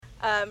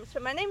So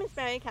my name is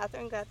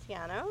MaryCatherine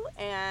Graziano,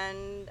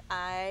 and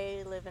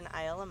I live in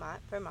Isle of Mont,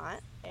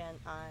 Vermont, and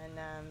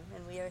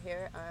we are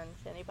here on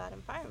Sandy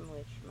Bottom Farm,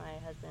 which my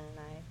husband and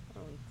I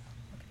own.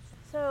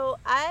 So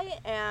I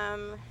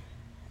am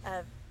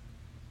a,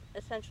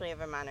 essentially a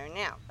Vermonter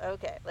now.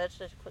 Okay, let's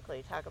just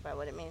quickly talk about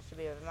what it means to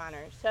be a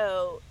Vermonter.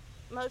 So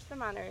most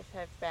Vermonters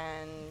have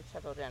been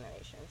several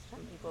generations.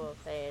 Some people will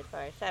say as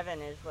far as 7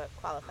 is what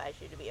qualifies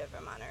you to be a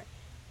Vermonter.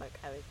 Look,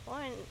 I was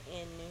born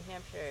in New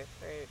Hampshire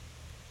for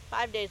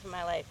 5 days of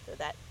my life, so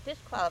that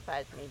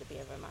disqualifies me to be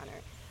a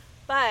Vermonter.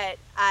 But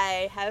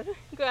I have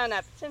grown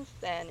up since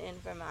then in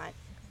Vermont.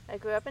 I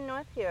grew up in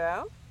North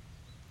Hero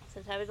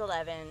since I was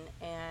 11,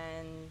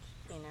 and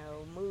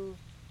moved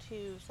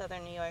to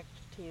Southern New York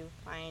to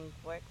find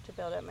work to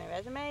build up my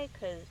resume,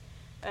 because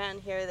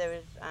around here there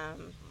was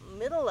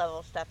middle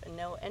level stuff and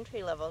no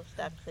entry level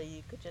stuff, so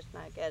you could just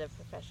not get a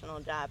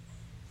professional job.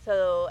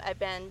 So I've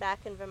been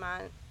back in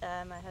Vermont,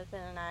 my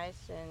husband and I,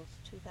 since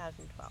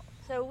 2012.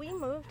 So we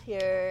moved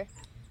here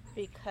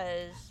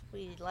because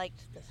we liked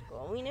the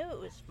school. We knew it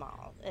was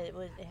small. It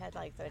had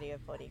like 30 or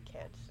 40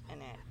 kids in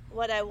it.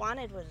 What I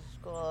wanted was a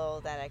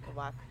school that I could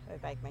walk or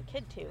bike my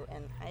kid to,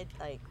 and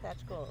that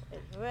school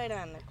is right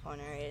around the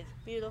corner. It's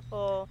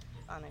beautiful,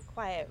 on a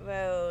quiet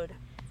road,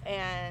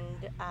 and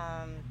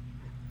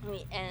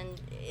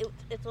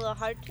it's a little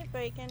hard to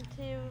break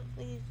into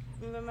these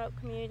remote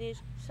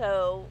communities.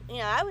 So,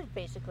 I was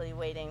basically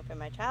waiting for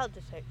my child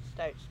to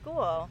start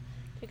school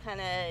to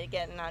kind of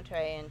get an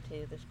entree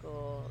into the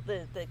school,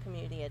 the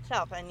community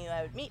itself. I knew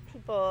I would meet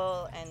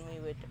people and we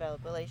would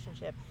develop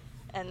relationships.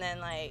 And then,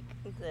 like,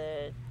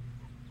 the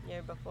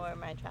year before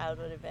my child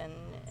would have been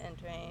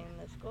entering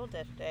the school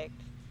district,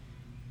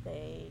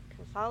 they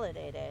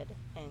consolidated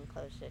and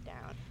closed it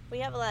down. We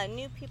have a lot of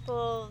new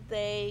people.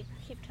 They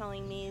keep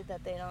telling me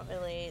that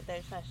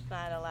there's just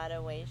not a lot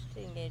of ways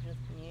to engage with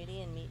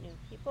community and meet new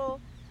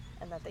people,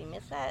 and that they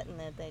miss that and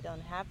that they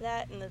don't have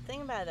that. And the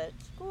thing about a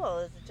school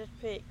is it just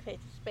creates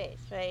a space,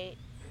 right?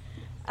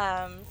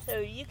 So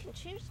you can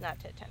choose not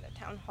to attend a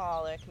town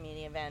hall or a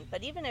community event,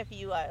 but even if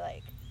you are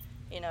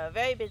a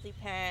very busy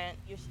parent,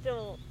 you're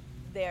still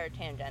there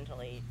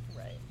tangentially,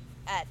 right,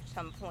 at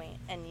some point,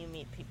 and you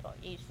meet people.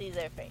 You see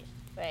their face,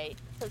 right?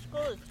 So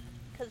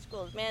because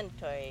school is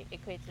mandatory,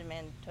 it creates a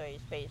mandatory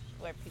space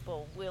where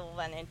people will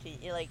run into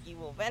you, like you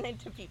will run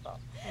into people.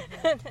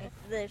 Mm-hmm.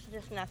 There's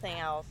just nothing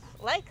else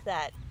like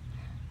that.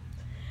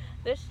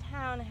 This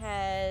town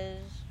has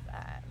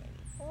maybe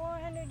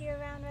 400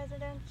 year-round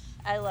residents.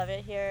 I love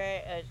it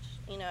here.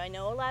 I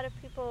know a lot of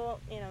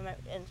people,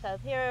 in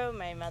South Hero.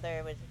 My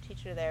mother was a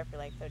teacher there for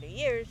like 30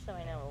 years, so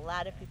I know a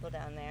lot of people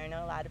down there. I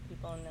know a lot of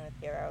people in North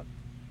Hero.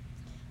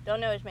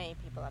 Don't know as many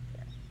people up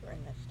here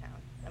in this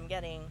town. I'm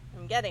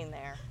getting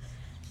there.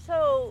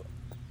 So,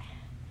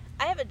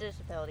 I have a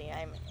disability.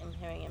 I'm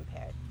hearing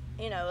impaired.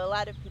 A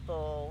lot of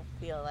people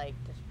feel like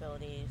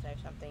disabilities are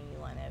something you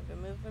want to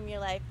remove from your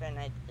life, and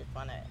I just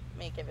want to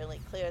make it really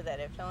clear that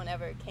if someone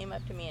ever came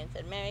up to me and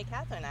said,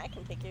 "MaryCatherine, I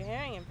can take your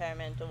hearing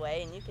impairment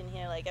away and you can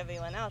hear like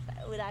everyone else,"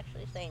 I would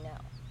actually say no.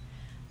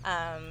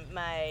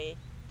 My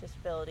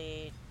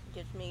disability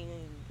gives me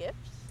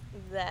gifts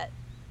that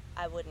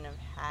I wouldn't have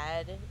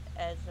had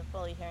as a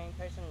fully hearing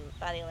person: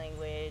 body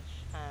language,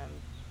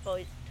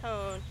 voice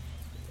tone,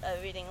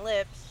 reading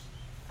lips,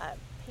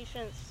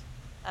 patience,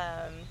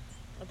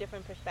 a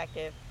different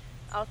perspective,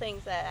 all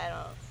things that I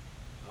don't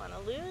want to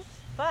lose,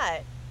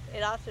 but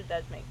it also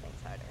does make things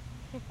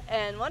harder.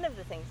 And one of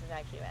the things is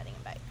actually riding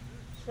a bike.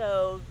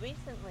 So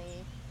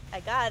recently I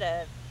got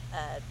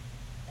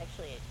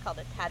actually it's called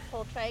a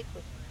tadpole trike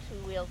with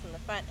 2 wheels in the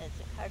front, and it's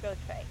a cargo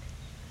trike.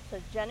 So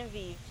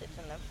Genevieve sits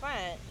in the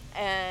front,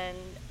 and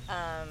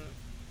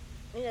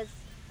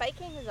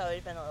biking has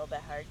always been a little bit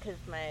hard because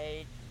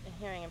my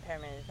hearing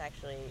impairment is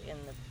actually in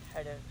the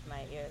part of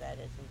my ear that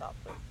is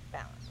involved with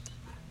balance.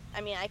 I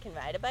mean, I can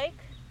ride a bike,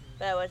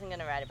 but I wasn't going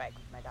to ride a bike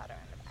with my daughter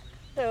on the back.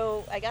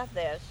 So I got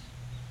this,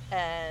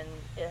 and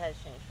it has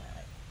changed my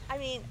life. I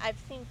mean, I've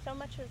seen so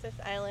much of this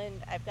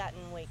island. I've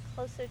gotten way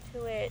closer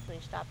to it. We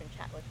stop and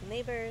chat with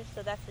neighbors,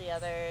 so that's the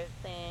other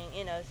thing.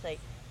 It's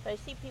like, if I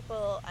see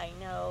people I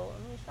know,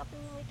 and we stop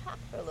and we talk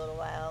for a little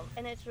while,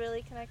 and it's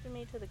really connected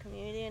me to the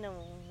community in a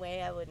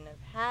way I wouldn't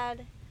have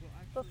had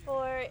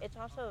before. It's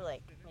also,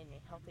 like, made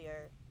me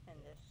healthier and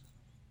just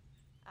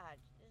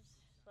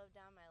slowed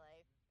down my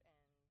life.